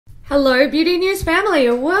Hello Beauty News family,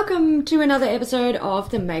 and welcome to another episode of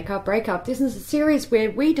the Makeup Breakup. This is a series where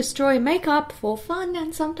we destroy makeup for fun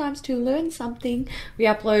and sometimes to learn something. We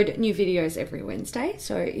upload new videos every Wednesday,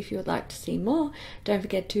 so if you would like to see more, don't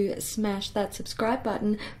forget to smash that subscribe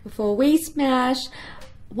button before we smash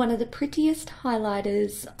one of the prettiest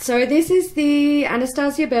highlighters. So this is the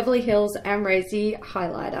Anastasia Beverly Hills Amrezy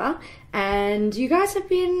Highlighter, and you guys have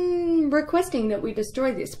been requesting that we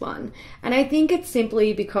destroy this one, and I think it's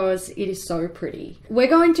simply because it is so pretty. We're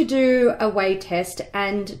going to do a weigh test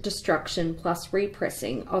and destruction plus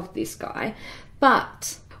repressing of this guy,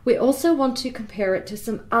 but we also want to compare it to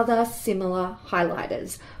some other similar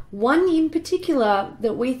highlighters. One in particular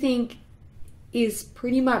that we think is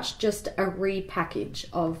pretty much just a repackage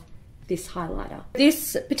of this highlighter.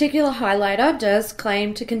 This particular highlighter does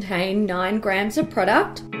claim to contain 9 grams of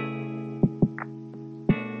product.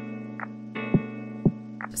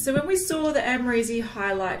 So when we saw the Amrezy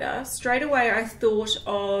highlighter, straight away I thought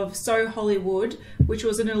of So Hollywood, which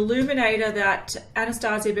was an illuminator that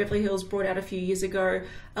Anastasia Beverly Hills brought out a few years ago,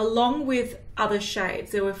 along with other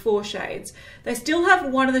shades. There were 4 shades. They still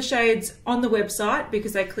have one of the shades on the website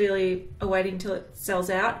because they clearly are waiting till it sells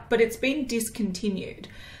out, but it's been discontinued.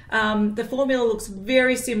 The formula looks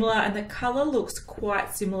very similar and the color looks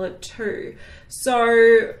quite similar too.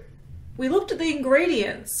 So we looked at the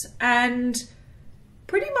ingredients and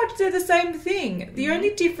pretty much they're the same thing. The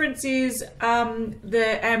only difference is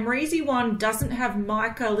the Amrezy one doesn't have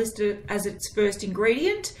mica listed as its first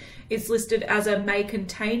ingredient. It's listed as a may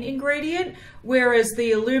contain ingredient, whereas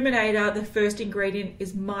the illuminator, the first ingredient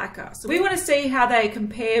is mica. So we want to see how they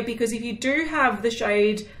compare, because if you do have the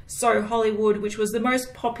shade So Hollywood, which was the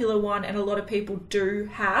most popular one and a lot of people do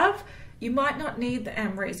have, you might not need the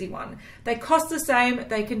Amrezy one. They cost the same,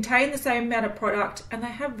 they contain the same amount of product, and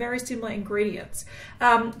they have very similar ingredients.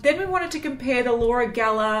 Then we wanted to compare the Laura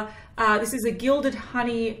Geller, this is a Gilded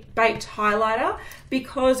Honey Baked Highlighter,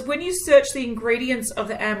 because when you search the ingredients of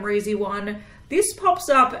the Amrezy one, this pops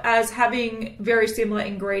up as having very similar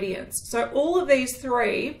ingredients. So all of these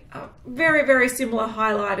 3 are very, very similar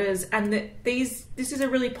highlighters, and this is a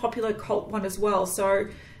really popular cult one as well, so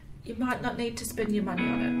you might not need to spend your money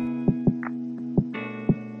on it.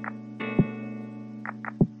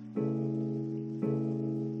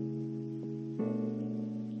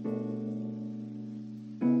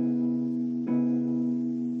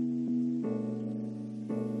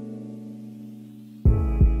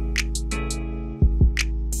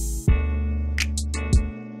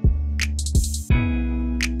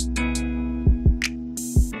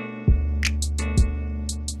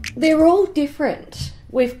 They're all different.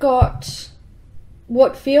 We've got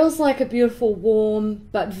what feels like a beautiful warm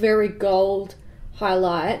but very gold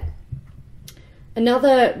highlight.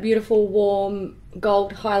 Another beautiful warm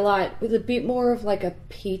gold highlight with a bit more of like a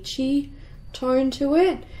peachy tone to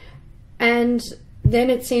it. And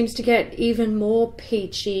then it seems to get even more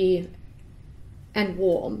peachy and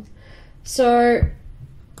warm. So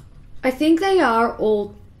I think they are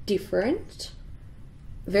all different.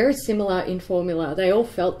 Very similar in formula. They all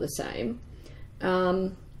felt the same,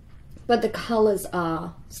 but the colors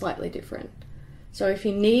are slightly different. So if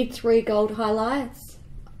you need 3 gold highlights,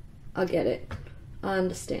 I get it. I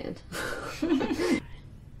understand.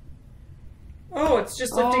 Oh, it's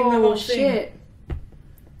just lifting the whole thing. Shit.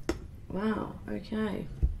 Wow, okay.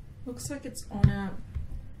 Looks like it's on a...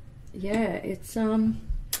 Yeah, it's Does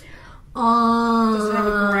it have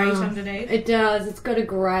a grate underneath? It does. It's got a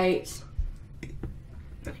grate.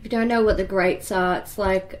 If you don't know what the grates are, it's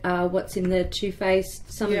like what's in the Too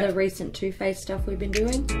Faced, some of the recent Too Faced stuff we've been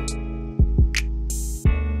doing.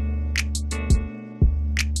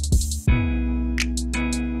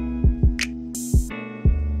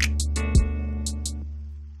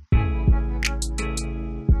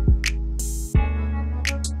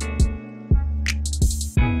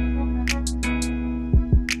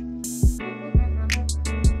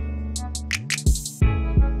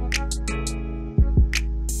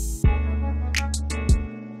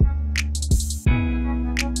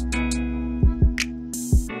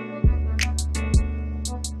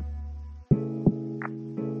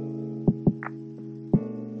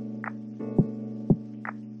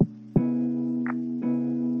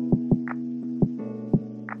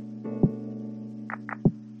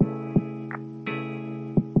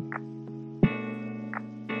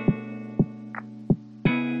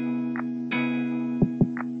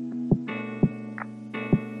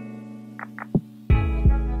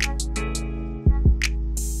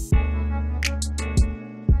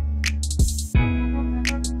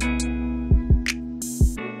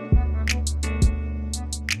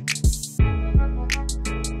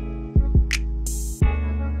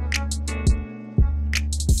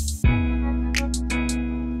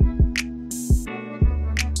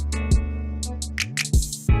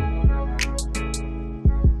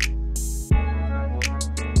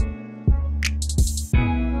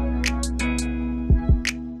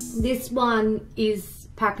 This one is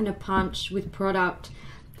packing a punch with product.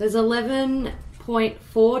 There's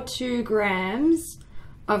 11.42 grams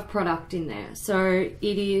of product in there. So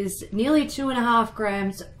it is nearly 2.5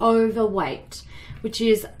 grams overweight, which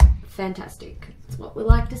is fantastic. It's what we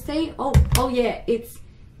like to see. Oh yeah, it's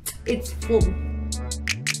full.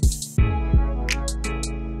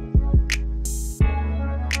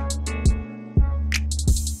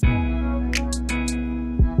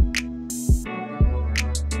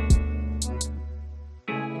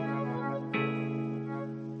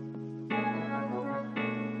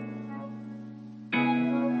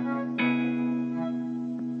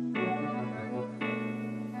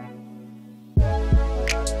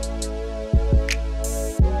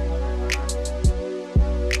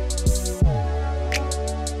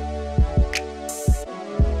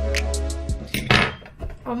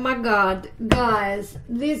 Oh my god, guys,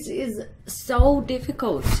 this is so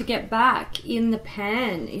difficult to get back in the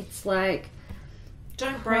pan. It's like,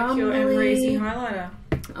 don't break your Amrezy highlighter.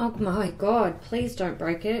 Oh my god, please don't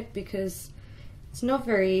break it, because it's not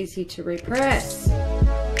very easy to repress.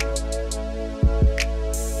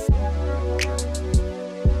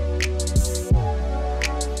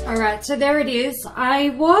 Alright, so there it is.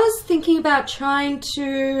 I was thinking about trying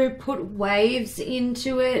to put waves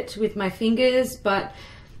into it with my fingers, but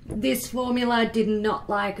this formula did not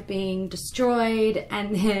like being destroyed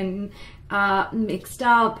and then mixed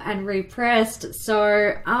up and repressed.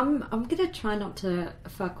 So I'm gonna try not to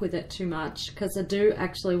fuck with it too much, because I do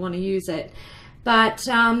actually want to use it. But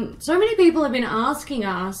so many people have been asking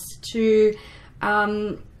us to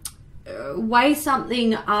weigh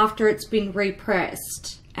something after it's been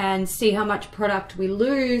repressed and see how much product we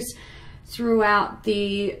lose throughout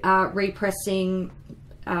the repressing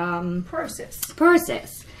process.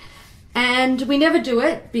 And we never do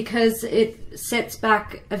it because it sets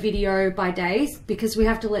back a video by days, because we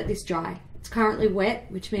have to let this dry. It's currently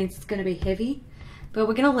wet, which means it's going to be heavy, but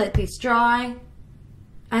we're going to let this dry,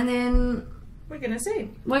 and then we're going to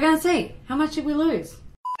see how much did we lose.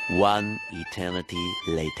 One eternity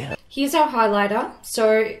later. Here's our highlighter.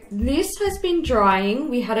 So this has been drying.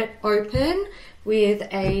 We had it open with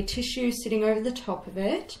a tissue sitting over the top of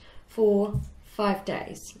it for 5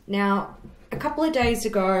 days. Now, a couple of days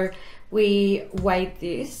ago, we weighed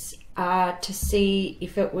this to see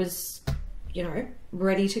if it was, you know,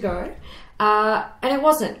 ready to go. And it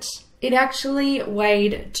wasn't. It actually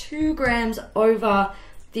weighed 2 grams over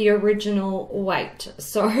the original weight.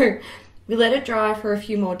 So we let it dry for a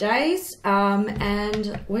few more days,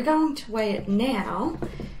 and we're going to weigh it now,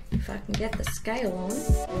 if I can get the scale on.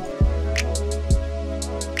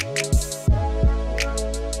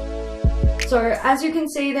 So as you can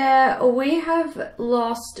see there, we have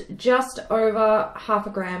lost just over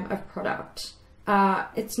 0.5 gram of product.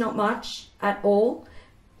 It's not much at all.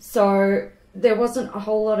 So there wasn't a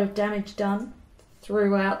whole lot of damage done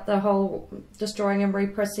throughout the whole destroying and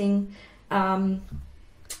repressing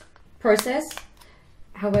process.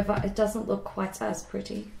 However, it doesn't look quite as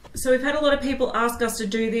pretty. So we've had a lot of people ask us to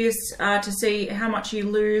do this to see how much you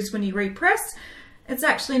lose when you repress. It's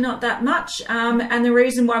actually not that much, and the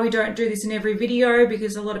reason why we don't do this in every video,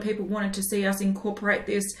 because a lot of people wanted to see us incorporate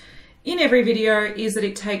this in every video, is that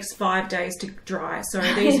it takes 5 days to dry. So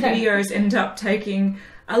these videos end up taking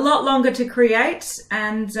a lot longer to create,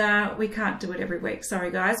 and we can't do it every week,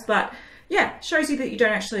 sorry guys, but yeah, shows you that you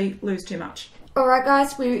don't actually lose too much. Alright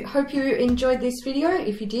guys, we hope you enjoyed this video.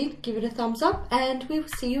 If you did, give it a thumbs up, and we will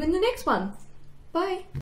see you in the next one. Bye!